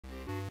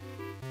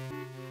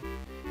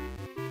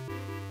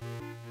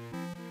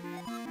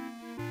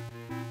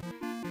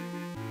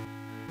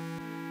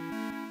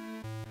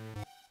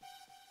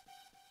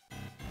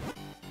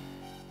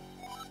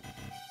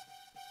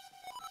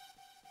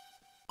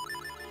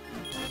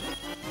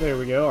There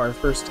we go, our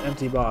first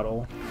empty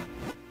bottle.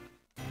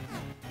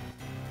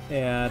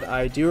 And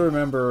I do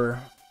remember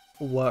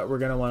what we're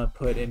going to want to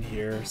put in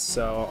here,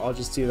 so I'll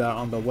just do that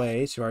on the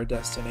way to our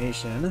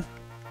destination.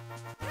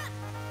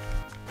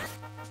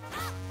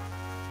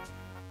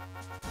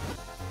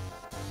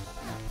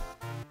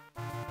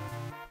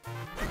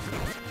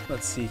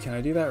 Let's see, can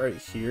I do that right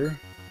here?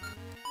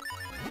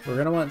 We're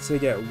going to want to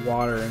get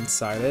water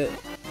inside it.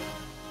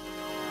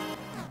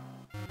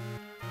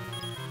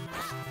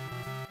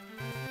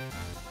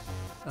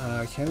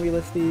 Can we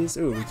lift these?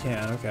 Ooh, we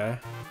can, okay.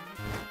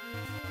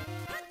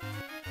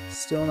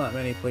 Still not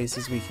many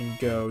places we can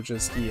go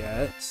just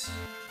yet.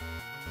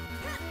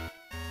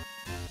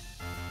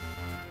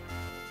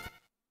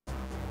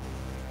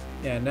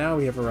 And now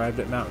we have arrived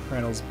at Mount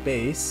Crenel's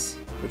base,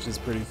 which is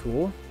pretty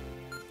cool.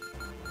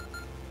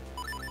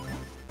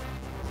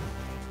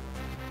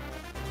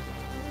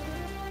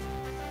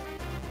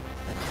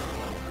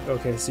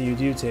 Okay, so you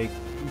do take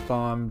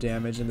bomb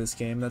damage in this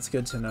game, that's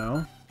good to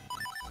know.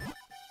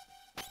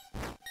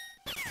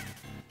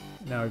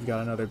 Now we've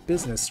got another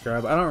business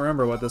scrub. I don't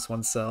remember what this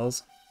one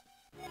sells.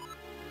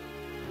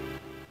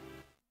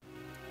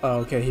 Oh,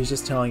 okay, he's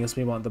just telling us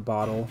we want the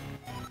bottle.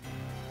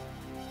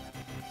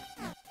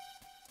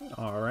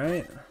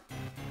 Alright.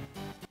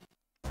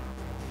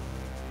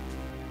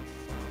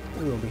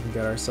 Ooh, we can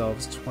get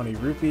ourselves 20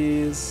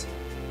 rupees.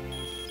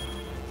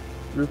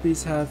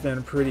 Rupees have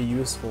been pretty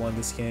useful in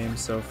this game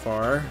so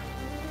far.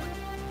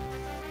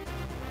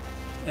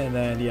 And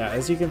then, yeah,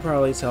 as you can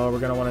probably tell, we're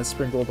going to want to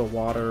sprinkle the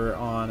water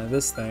on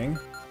this thing.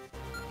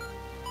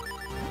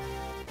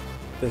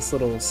 This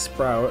little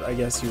sprout, I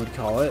guess you would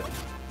call it.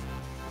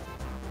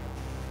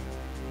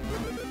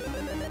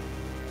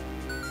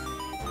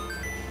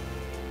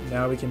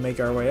 Now we can make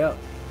our way up.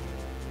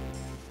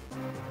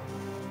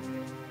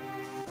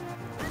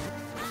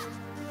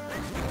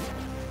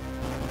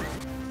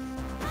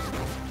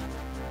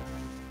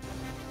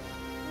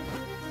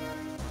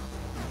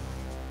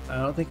 I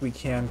don't think we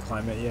can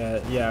climb it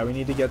yet. Yeah, we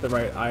need to get the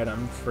right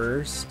item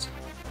first.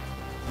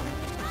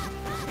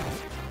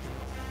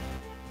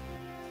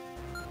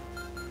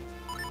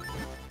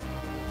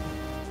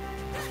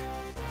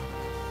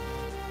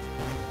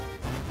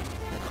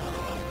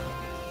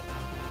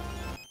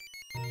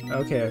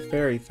 Okay, a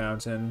fairy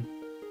fountain.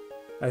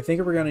 I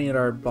think we're gonna need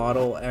our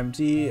bottle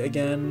empty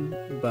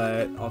again,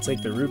 but I'll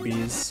take the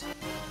rupees.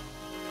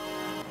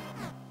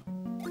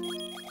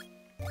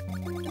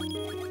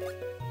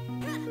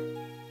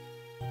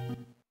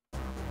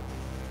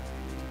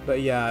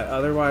 But yeah,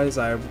 otherwise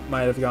I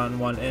might have gotten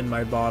one in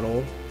my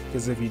bottle,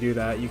 because if you do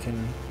that, you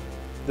can...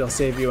 they'll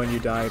save you when you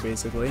die,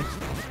 basically.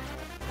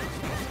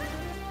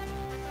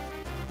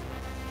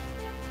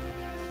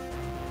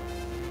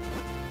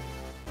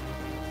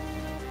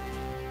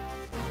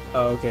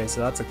 Oh, okay, so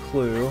that's a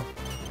clue.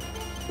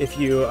 If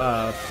you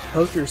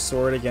poke your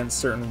sword against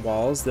certain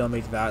walls, they'll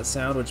make that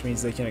sound, which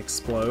means they can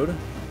explode.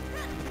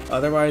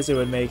 Otherwise, it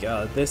would make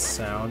this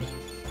sound.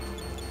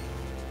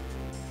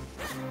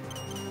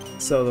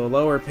 So the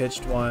lower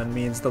pitched one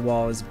means the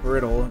wall is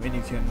brittle and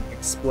you can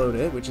explode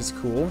it, which is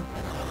cool.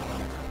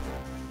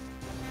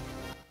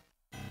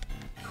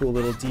 Cool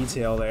little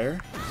detail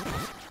there.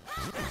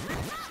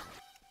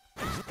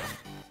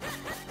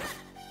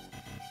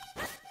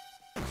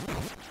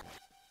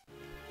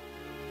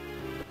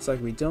 Looks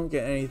like we don't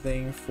get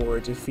anything for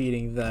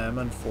defeating them,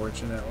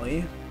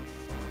 unfortunately.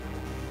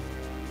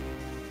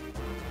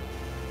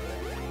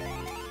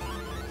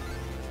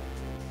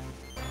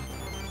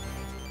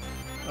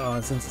 Oh,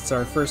 and since it's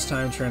our first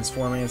time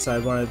transforming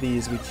inside one of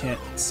these, we can't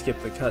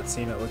skip the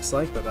cutscene, it looks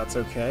like, but that's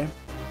okay.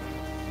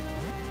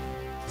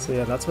 So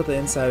yeah, that's what the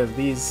inside of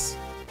these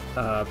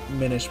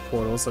Minish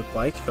portals look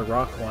like, the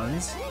rock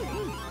ones.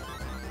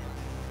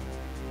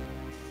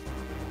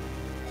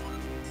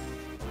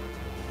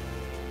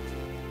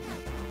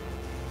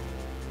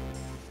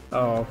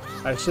 Oh,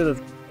 I should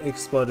have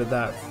exploded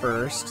that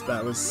first.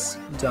 That was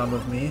dumb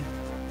of me.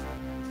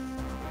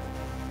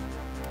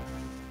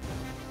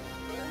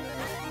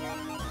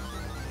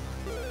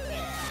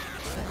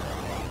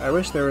 I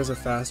wish there was a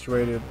faster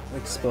way to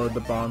explode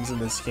the bombs in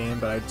this game,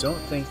 but I don't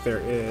think there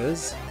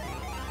is.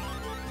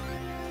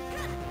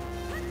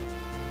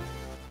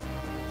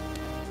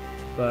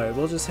 But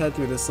we'll just head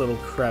through this little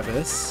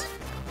crevice.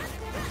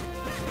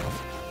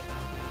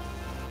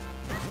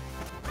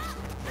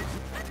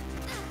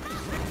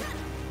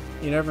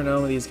 You never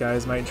know when these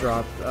guys might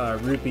drop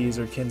rupees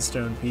or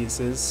kinstone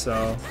pieces,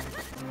 so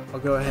I'll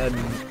go ahead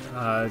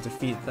and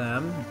defeat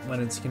them when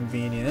it's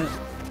convenient.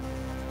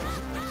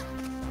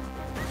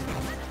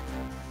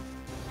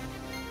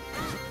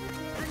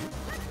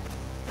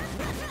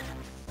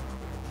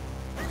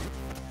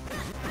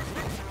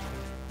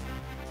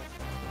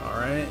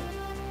 Alright,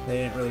 they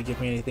didn't really give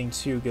me anything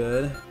too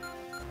good.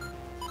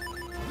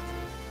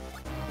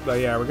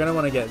 But yeah, we're gonna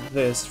want to get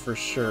this for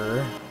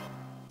sure.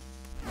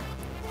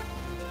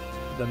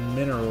 The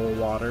mineral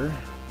water.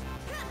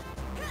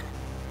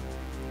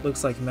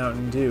 Looks like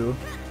Mountain Dew.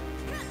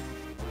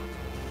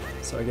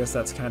 So I guess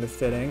that's kind of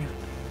fitting.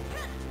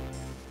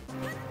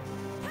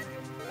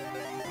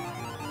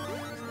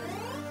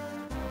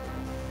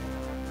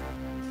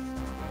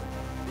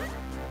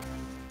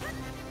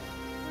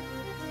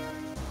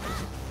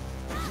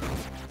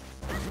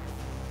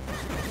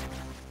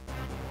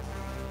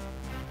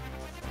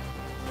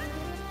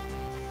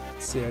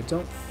 See, I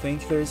don't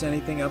think there's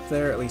anything up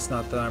there, at least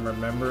not that I'm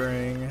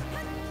remembering.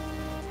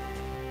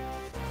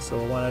 So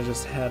we'll want to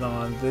just head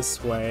on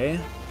this way.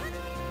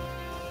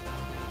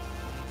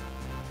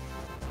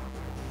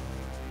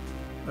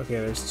 Okay,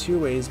 there's two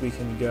ways we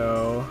can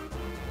go.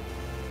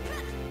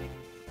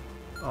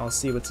 I'll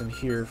see what's in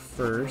here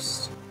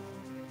first.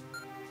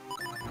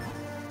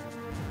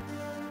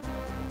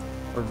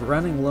 We're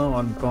running low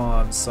on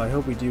bombs, so I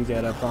hope we do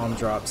get a bomb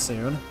drop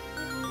soon.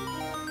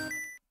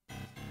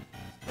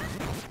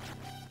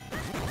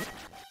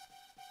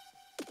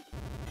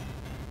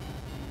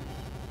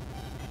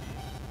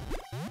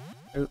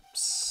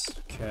 Oops,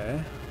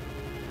 okay.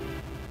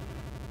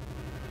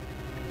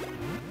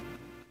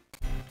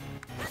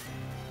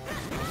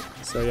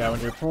 So yeah,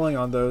 when you're pulling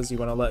on those, you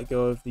want to let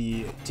go of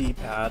the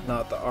D-pad,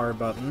 not the R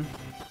button.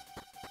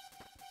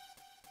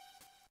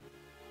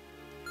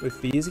 With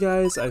these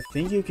guys, I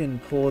think you can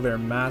pull their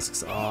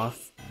masks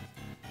off.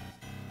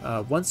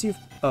 Once you've...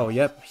 Oh,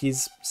 yep,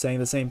 he's saying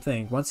the same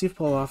thing. Once you've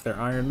pulled off their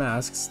iron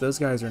masks, those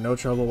guys are no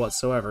trouble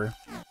whatsoever.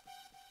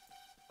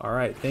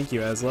 Alright, thank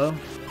you, Eslo.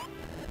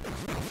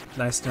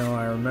 Nice to know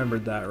I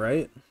remembered that,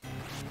 right?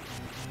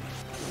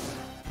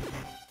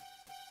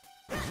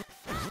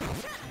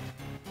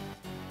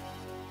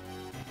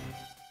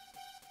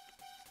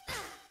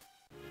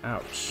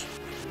 Ouch.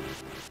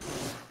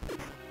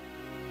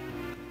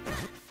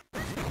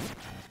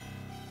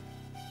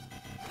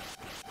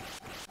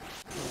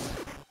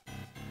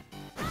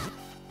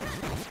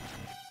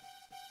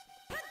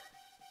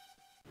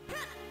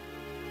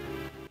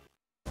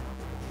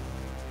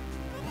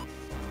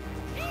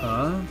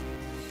 Huh?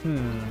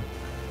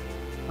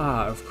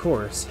 Ah, of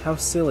course. How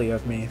silly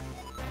of me.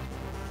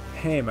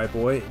 Hey, my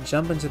boy,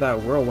 jump into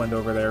that whirlwind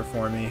over there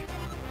for me.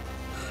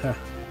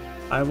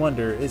 I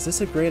wonder, is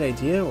this a great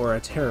idea or a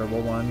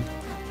terrible one?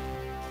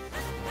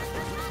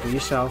 We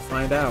shall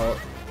find out.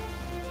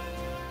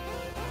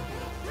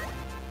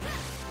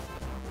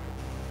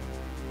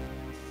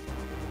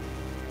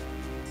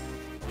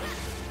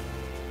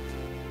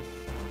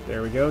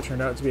 There we go,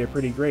 turned out to be a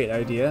pretty great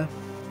idea.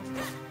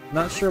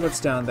 Not sure what's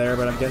down there,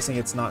 but I'm guessing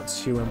it's not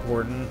too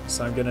important,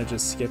 so I'm gonna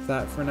just skip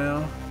that for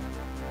now.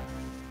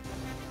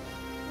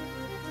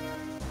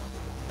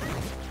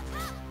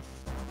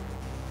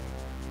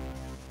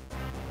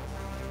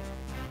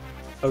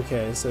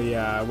 Okay, so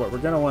yeah, what we're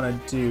gonna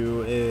want to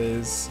do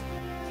is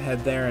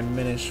head there in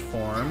Minish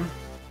form.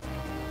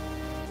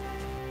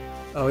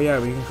 Oh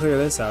yeah, we can clear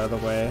this out of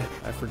the way.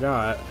 I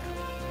forgot.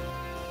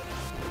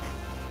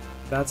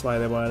 That's why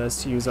they wanted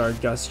us to use our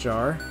Gust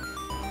Jar.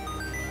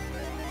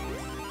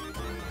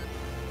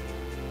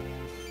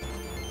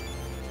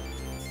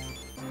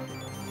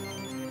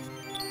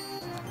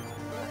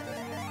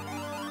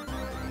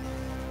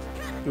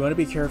 You want to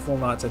be careful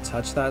not to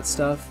touch that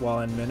stuff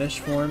while in Minish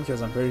form,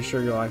 because I'm pretty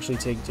sure you'll actually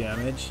take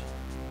damage.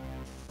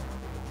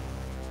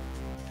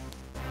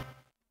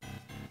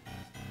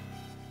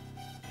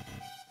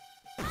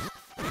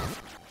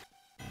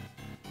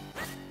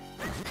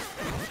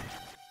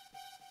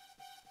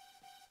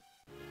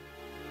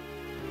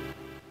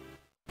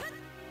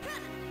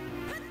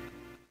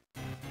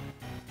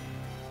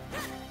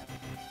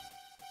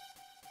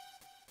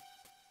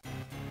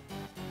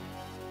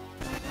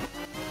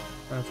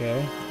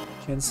 Okay.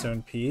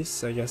 Kinstone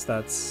piece, I guess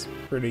that's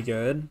pretty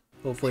good.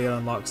 Hopefully it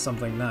unlocks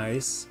something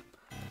nice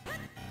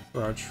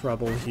for our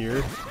trouble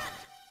here.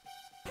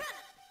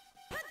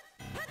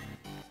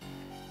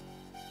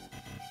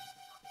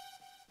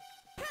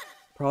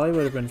 Probably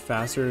would have been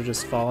faster to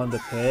just fall in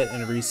the pit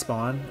and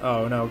respawn.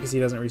 Oh no, because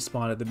he doesn't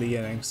respawn at the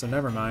beginning, so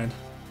never mind.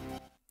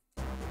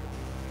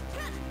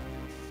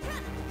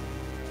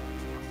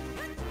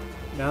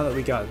 Now that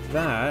we got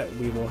that,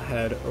 we will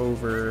head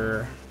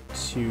over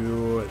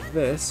to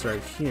this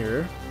right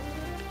here.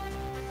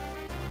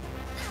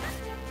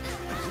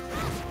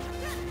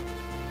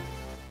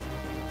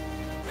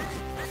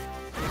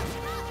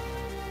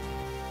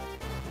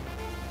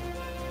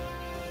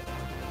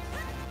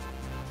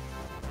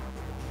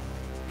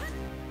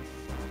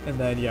 And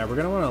then, yeah, we're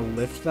gonna want to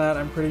lift that,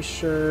 I'm pretty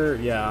sure.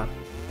 Yeah.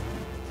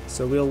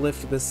 So we'll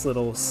lift this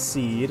little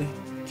seed,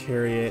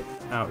 carry it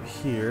out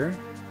here.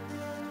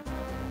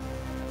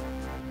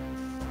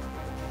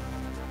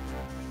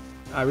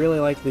 I really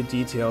like the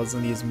details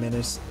in these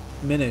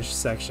Minish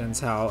sections,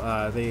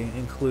 how they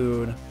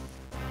include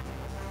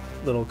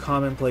little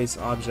commonplace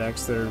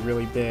objects that are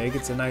really big.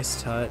 It's a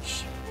nice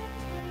touch.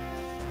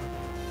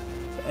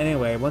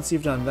 Anyway, once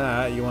you've done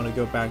that, you want to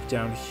go back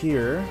down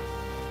here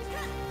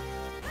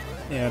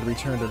and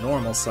return to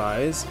normal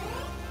size.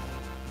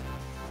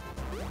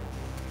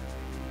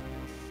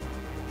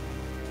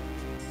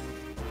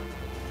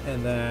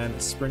 And then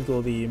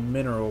sprinkle the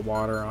mineral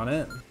water on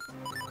it.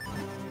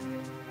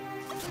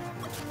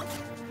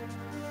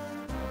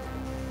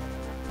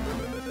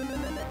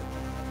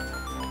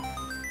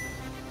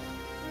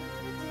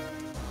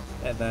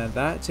 And then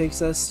that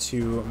takes us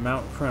to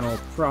Mount Crenel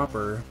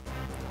proper.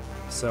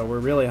 So we're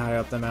really high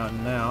up the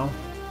mountain now.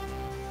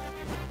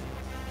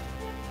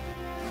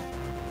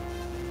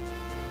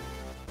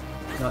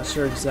 Not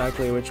sure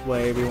exactly which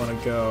way we want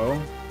to go.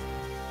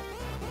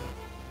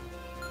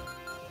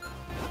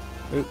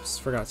 Oops,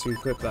 forgot to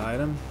equip the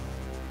item.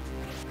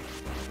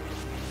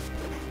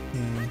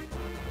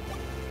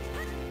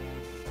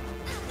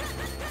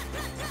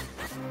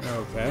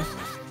 Okay.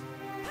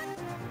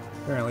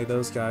 Apparently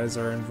those guys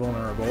are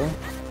invulnerable.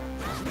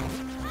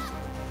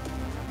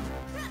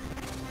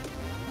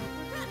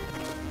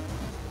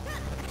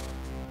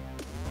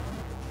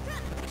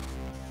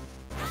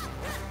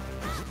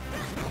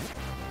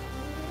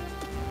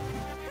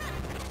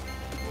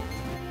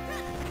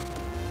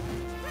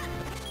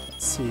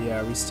 Let's see,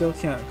 yeah, we still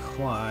can't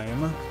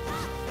climb.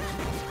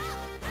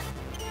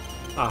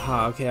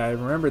 Aha, okay, I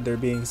remembered there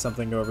being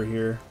something over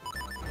here.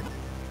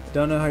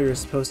 Don't know how you're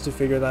supposed to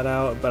figure that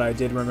out, but I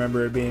did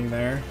remember it being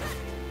there.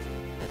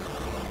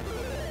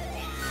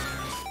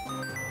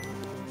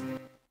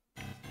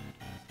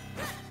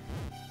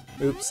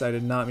 Oops, I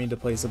did not mean to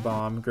place a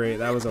bomb. Great,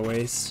 that was a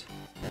waste.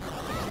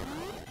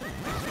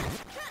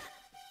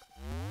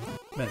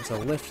 Meant to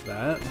lift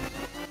that.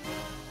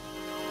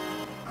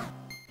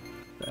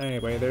 But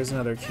anyway, there's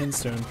another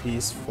kinstone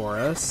piece for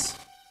us.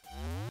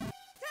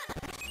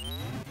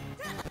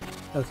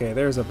 Okay,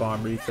 there's a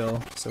bomb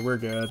refill, so we're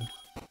good.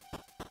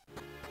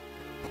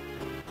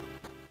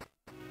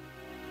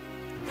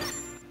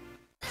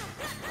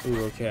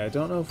 Ooh, okay, I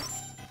don't know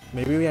if...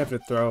 Maybe we have to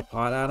throw a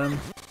pot at him?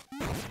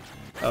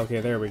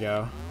 Okay, there we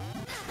go.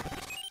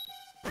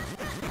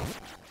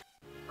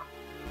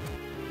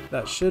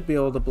 That should be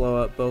able to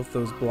blow up both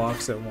those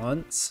blocks at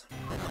once.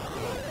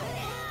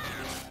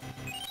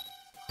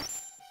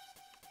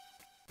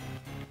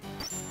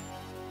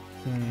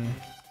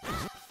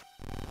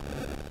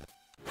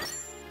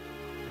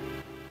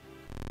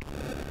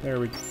 There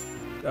we...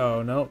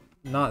 Oh, nope.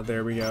 Not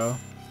there we go.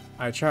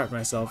 I trapped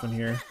myself in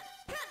here.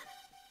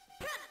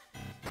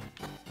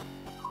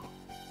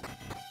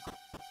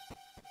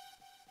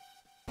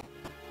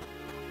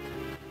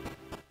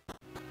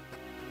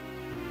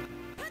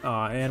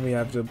 And we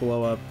have to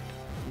blow up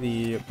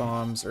the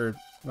bombs, or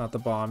not the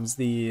bombs,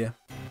 the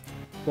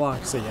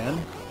blocks again.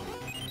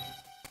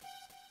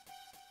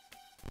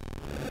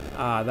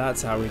 Ah,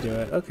 that's how we do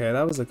it. Okay,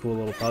 that was a cool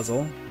little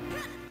puzzle.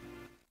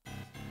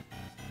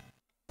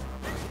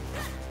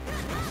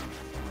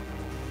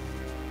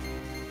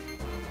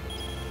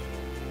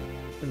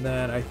 And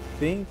then I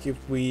think if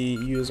we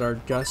use our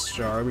gust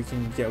jar, we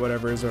can get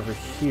whatever is over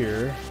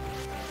here.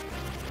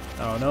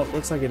 Oh, no,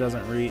 looks like it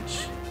doesn't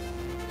reach.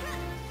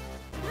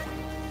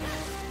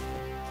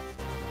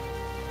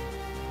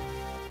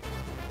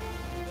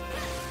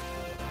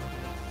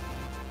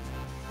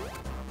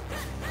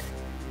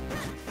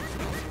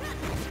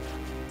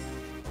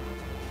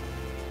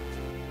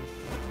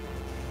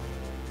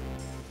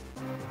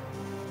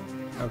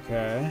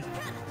 Okay,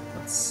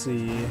 let's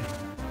see.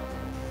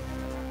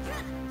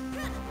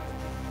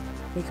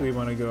 I think we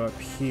want to go up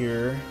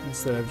here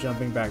instead of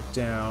jumping back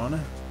down.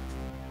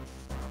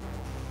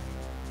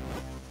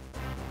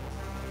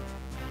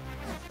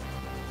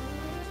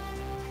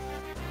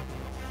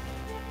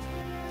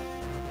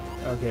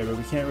 Okay, but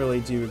we can't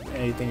really do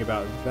anything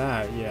about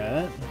that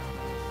yet.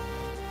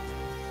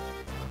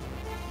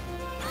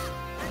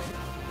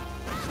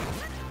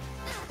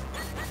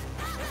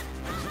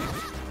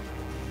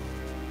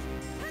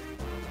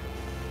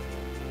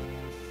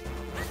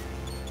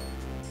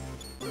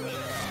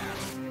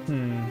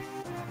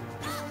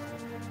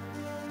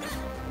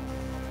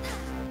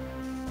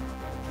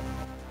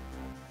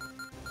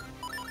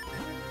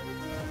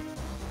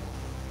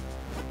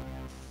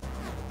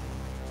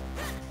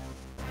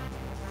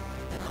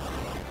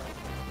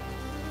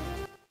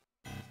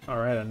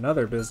 Alright,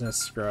 another business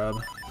scrub.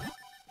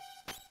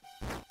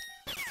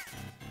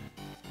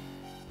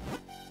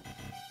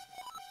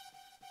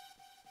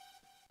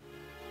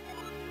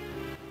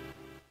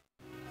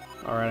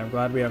 Alright, I'm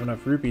glad we have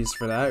enough rupees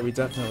for that. We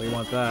definitely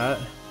want that.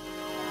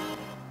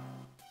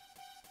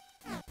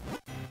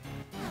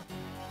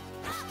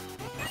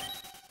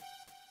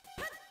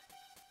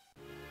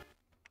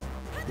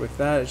 With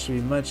that, it should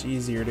be much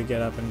easier to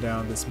get up and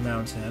down this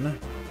mountain.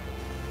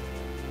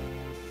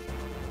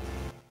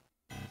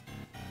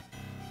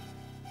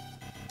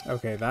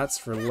 Okay, that's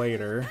for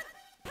later.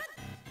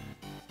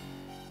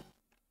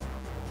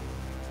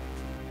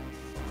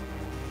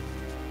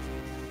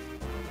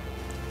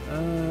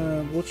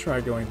 We'll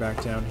try going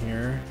back down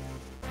here.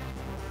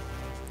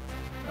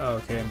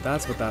 Okay, and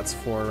that's what that's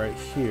for right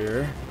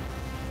here.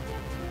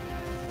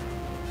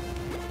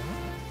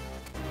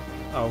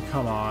 Oh,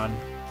 come on.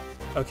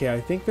 Okay,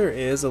 I think there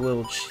is a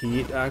little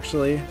cheat,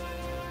 actually,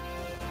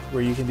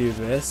 where you can do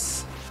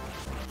this.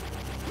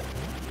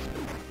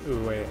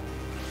 Ooh, wait.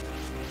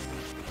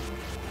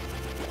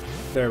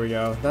 There we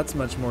go. That's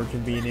much more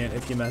convenient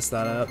if you mess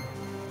that up.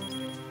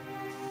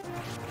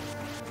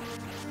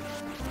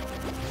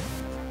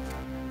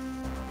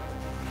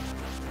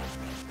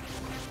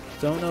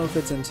 Don't know if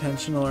it's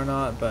intentional or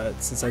not,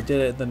 but since I did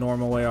it the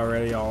normal way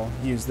already, I'll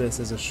use this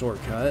as a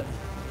shortcut.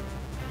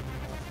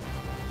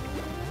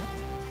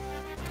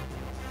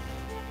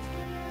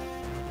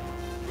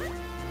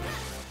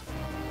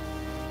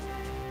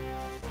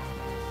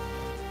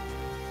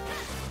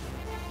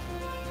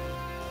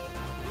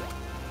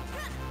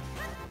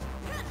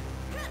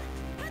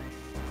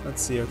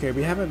 Let's see. Okay,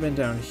 we haven't been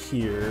down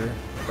here,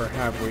 or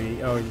have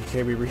we? Oh,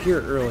 okay, we were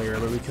here earlier,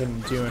 but we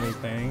couldn't do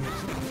anything.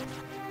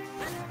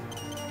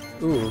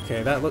 Ooh,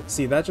 okay, that looked.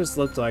 See, that just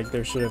looked like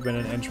there should have been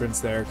an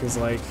entrance there, because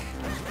like,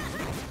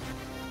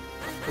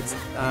 it's,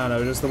 I don't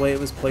know, just the way it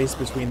was placed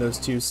between those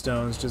two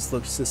stones just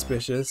looked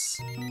suspicious.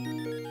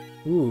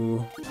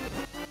 Ooh,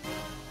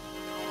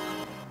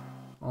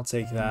 I'll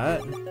take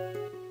that.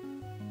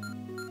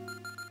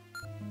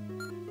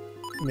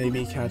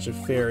 Maybe catch a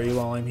fairy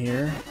while I'm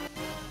here.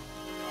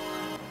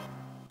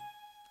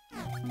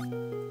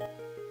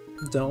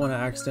 Don't want to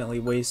accidentally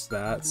waste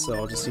that, so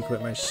I'll just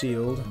equip my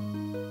shield.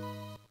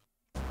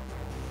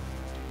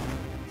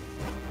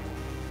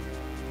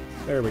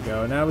 There we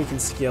go. Now we can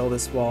scale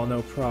this wall,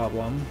 no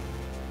problem.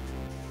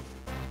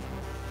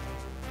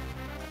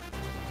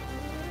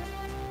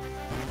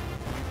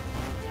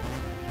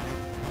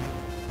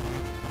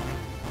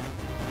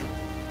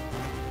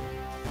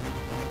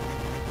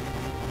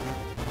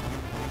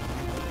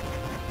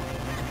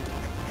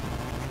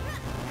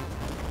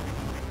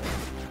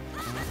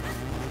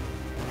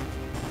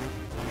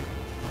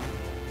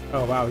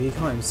 Oh wow, he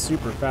climbs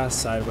super fast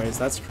sideways.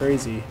 That's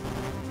crazy.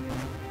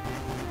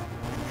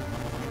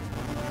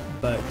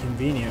 But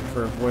convenient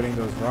for avoiding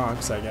those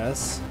rocks, I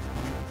guess.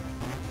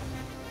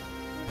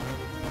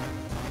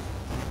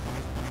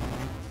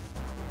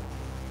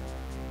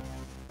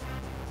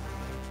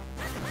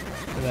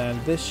 And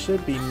then this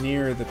should be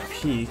near the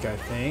peak, I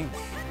think.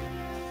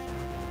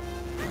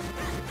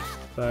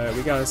 But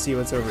we gotta see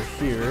what's over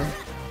here.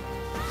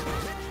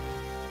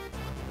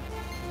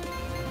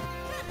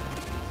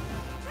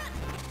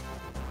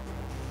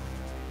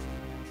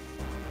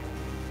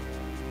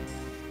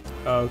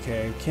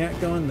 Okay, can't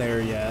go in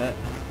there yet.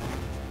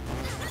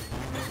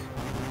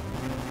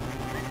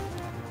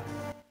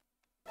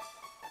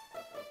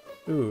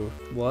 Ooh,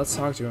 well let's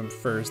talk to him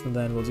first, and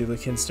then we'll do the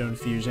Kinstone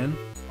Fusion.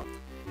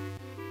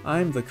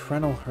 I'm the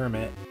Crenel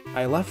Hermit.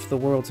 I left the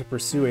world to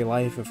pursue a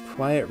life of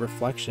quiet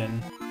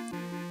reflection.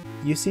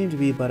 You seem to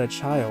be but a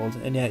child,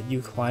 and yet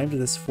you climbed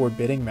this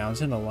forbidding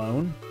mountain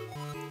alone?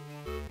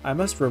 I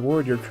must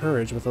reward your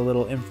courage with a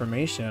little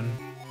information.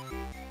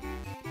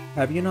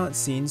 Have you not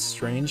seen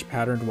strange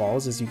patterned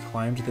walls as you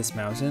climbed this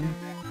mountain?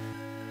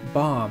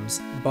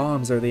 Bombs.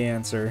 Bombs are the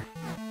answer.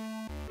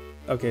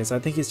 Okay, so I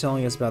think he's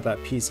telling us about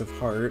that piece of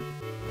heart.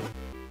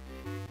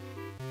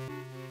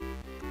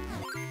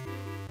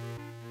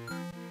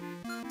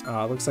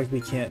 Looks like we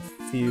can't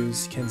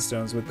fuse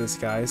kinstones with this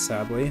guy,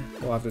 sadly.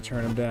 We'll have to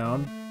turn him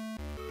down.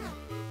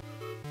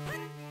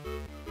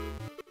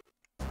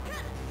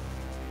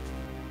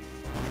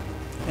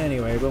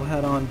 Anyway, we'll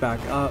head on back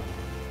up.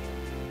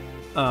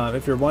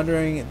 If you're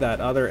wondering, that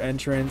other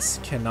entrance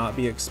cannot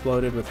be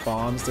exploded with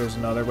bombs. There's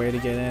another way to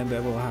get in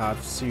that we'll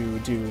have to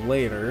do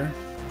later.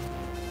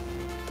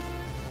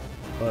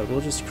 But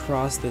we'll just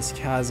cross this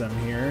chasm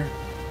here.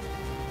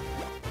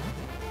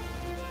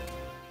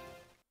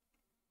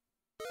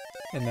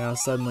 And now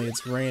suddenly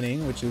it's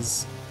raining, which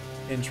is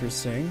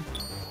interesting.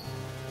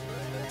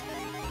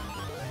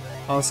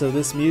 Also,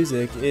 this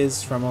music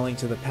is from A Link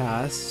to the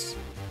Past.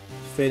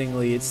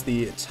 Fittingly, it's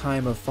the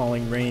Time of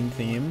Falling Rain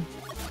theme.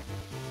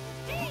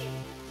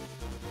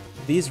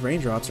 These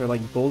raindrops are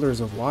like boulders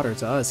of water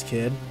to us,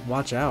 kid.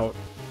 Watch out.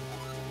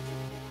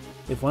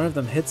 If one of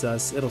them hits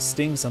us, it'll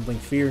sting something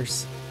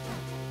fierce.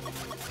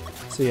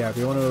 So yeah,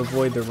 we want to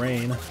avoid the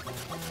rain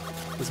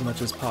as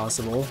much as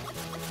possible.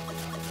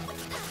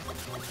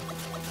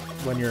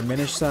 When you're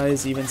Minish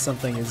size, even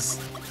something as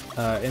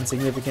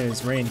insignificant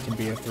as rain can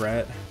be a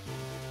threat.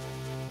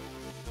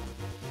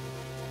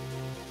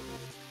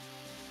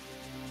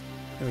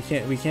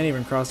 And we can't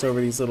even cross over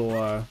these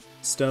little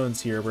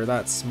stones here. We're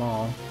that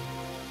small.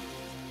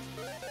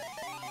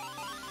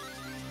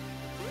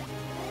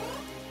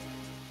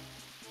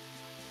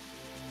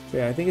 But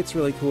yeah, I think it's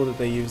really cool that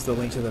they use the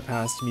Link to the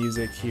Past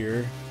music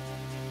here.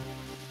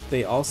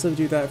 They also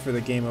do that for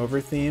the Game Over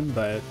theme,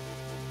 but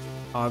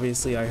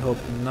obviously I hope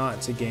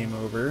not to game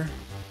over.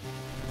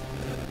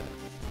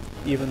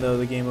 Even though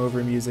the Game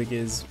Over music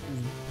is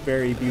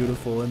very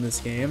beautiful in this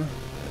game.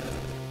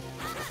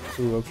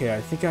 Ooh, okay, I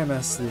think I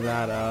messed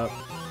that up.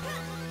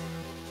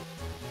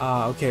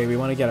 Okay, we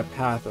want to get a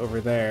path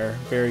over there.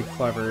 Very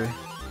clever.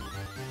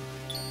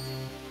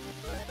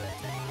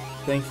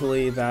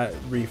 Thankfully, that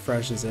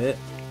refreshes it.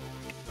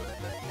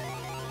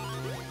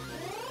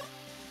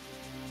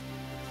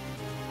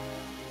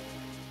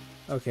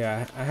 Okay,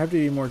 I have to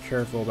be more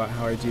careful about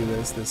how I do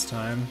this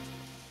time.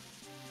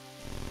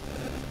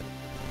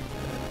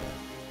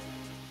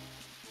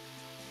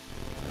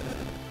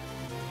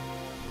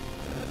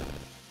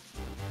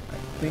 I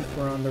think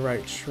we're on the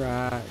right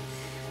track.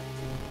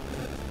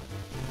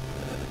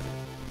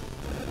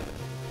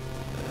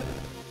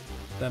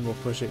 Then we'll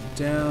push it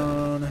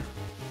down.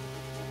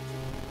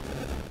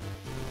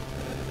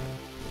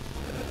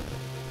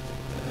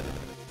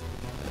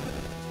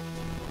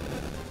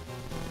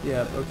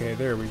 Yep, okay,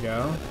 there we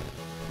go.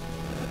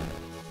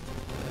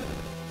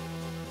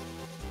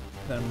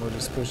 Then we'll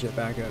just push it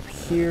back up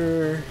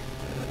here.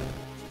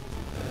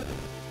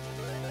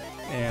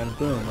 And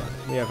boom,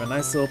 we have a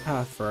nice little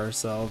path for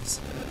ourselves.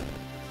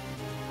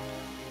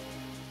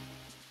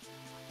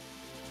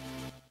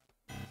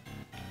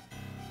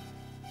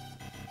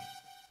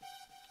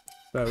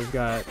 But we've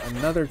got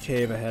another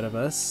cave ahead of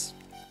us.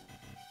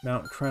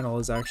 Mount Crenel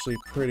is actually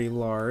pretty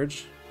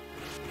large.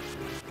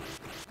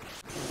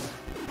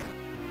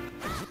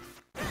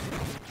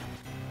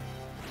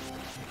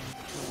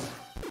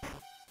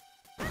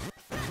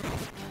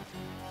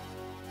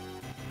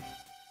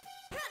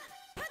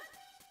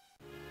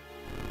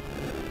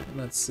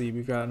 Let's see,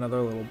 we've got another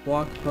little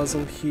block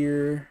puzzle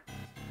here.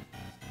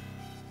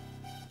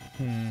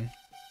 And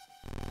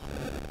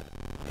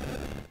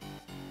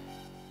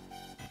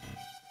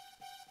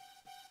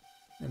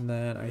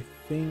then I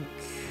think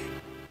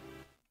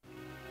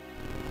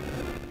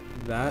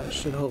that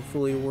should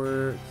hopefully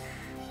work.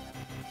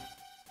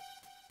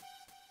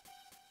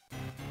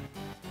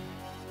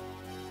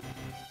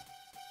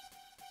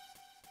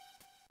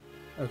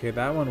 Okay,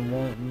 that one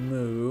won't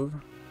move.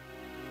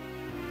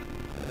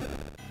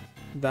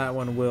 That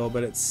one will,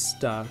 but it's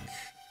stuck.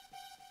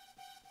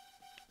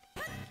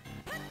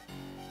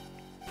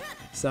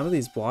 Some of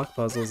these block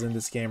puzzles in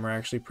this game are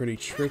actually pretty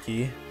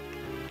tricky.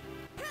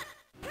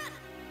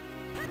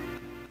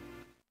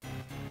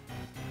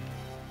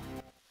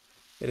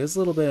 It is a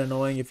little bit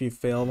annoying if you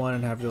fail one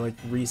and have to like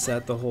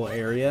reset the whole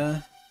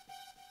area.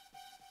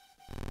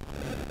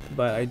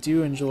 But I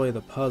do enjoy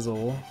the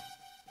puzzle.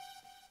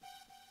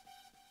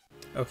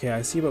 Okay,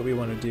 I see what we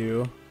want to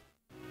do.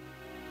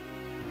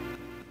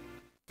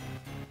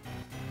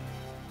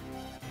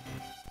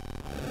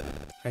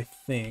 I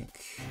think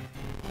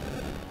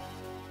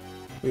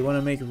we want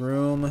to make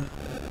room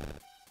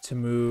to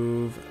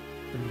move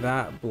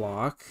that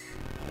block.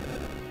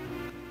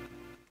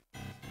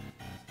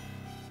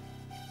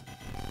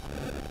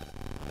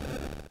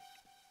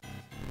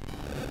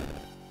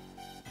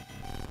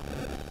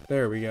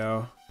 There we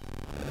go.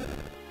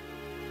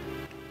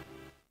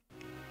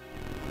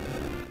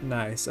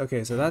 Nice.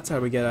 Okay, so that's how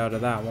we get out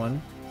of that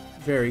one.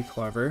 Very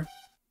clever.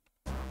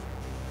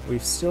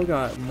 We've still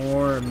got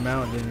more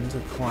mountain to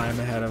climb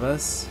ahead of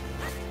us.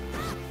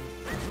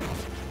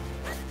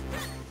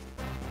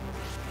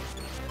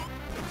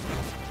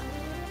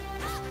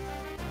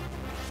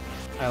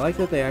 I like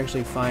that they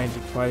actually find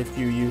quite a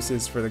few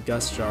uses for the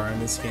gust jar in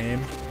this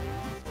game.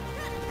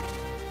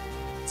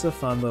 It's a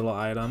fun little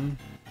item.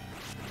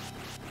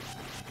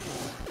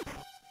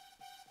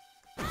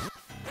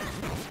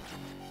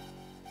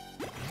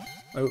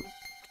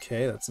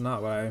 Okay, that's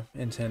not what I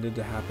intended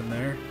to happen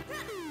there.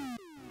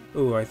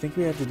 Ooh, I think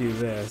we have to do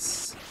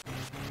this.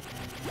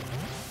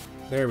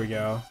 There we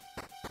go.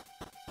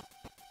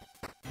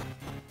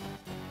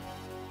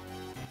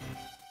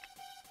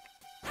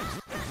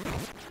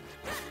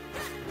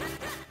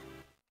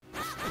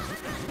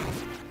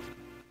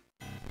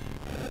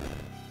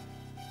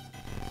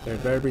 There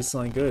better be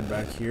something good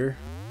back here.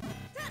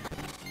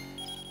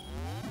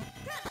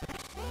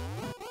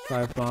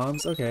 5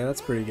 bombs? Okay,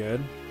 that's pretty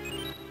good.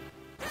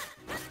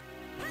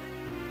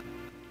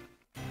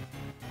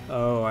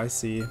 Oh, I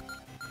see.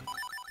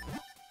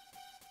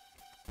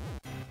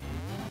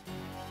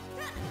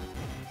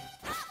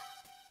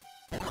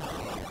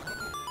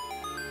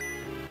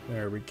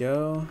 There we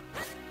go.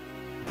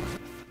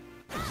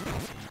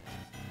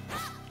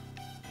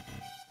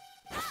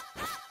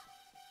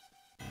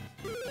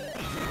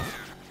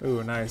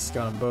 Ooh, nice.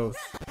 Got them both.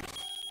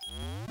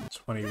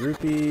 20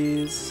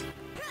 rupees.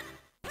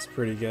 That's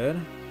pretty good.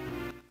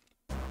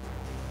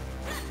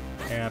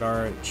 And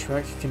our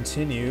trek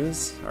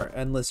continues, our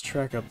endless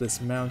trek up this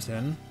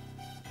mountain.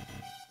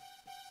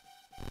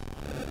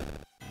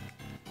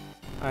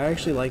 I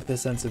actually like the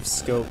sense of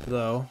scope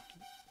though.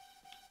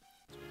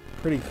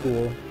 Pretty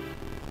cool.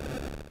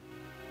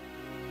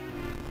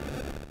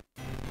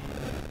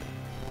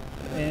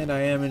 And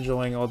I am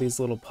enjoying all these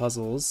little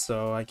puzzles,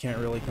 so I can't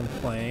really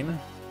complain.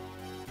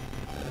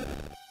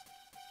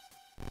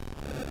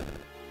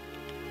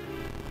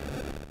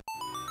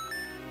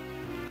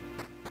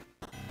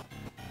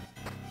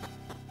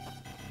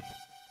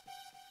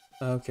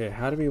 Okay,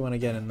 how do we want to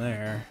get in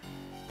there?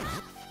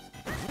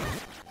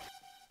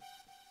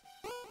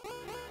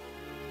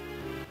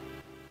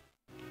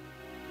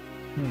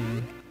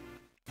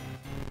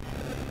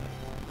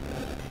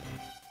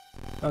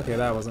 Okay,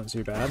 that wasn't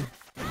too bad.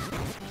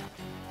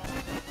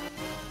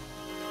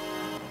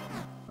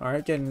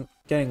 Alright,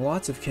 getting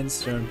lots of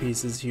kinstone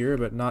pieces here,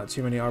 but not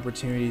too many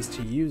opportunities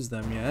to use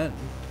them yet.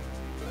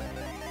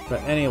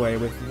 But anyway,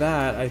 with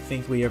that, I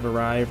think we have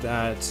arrived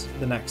at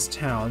the next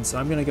town, so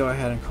I'm going to go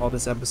ahead and call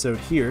this episode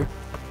here.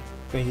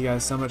 Thank you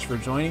guys so much for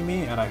joining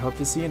me, and I hope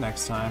to see you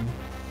next time.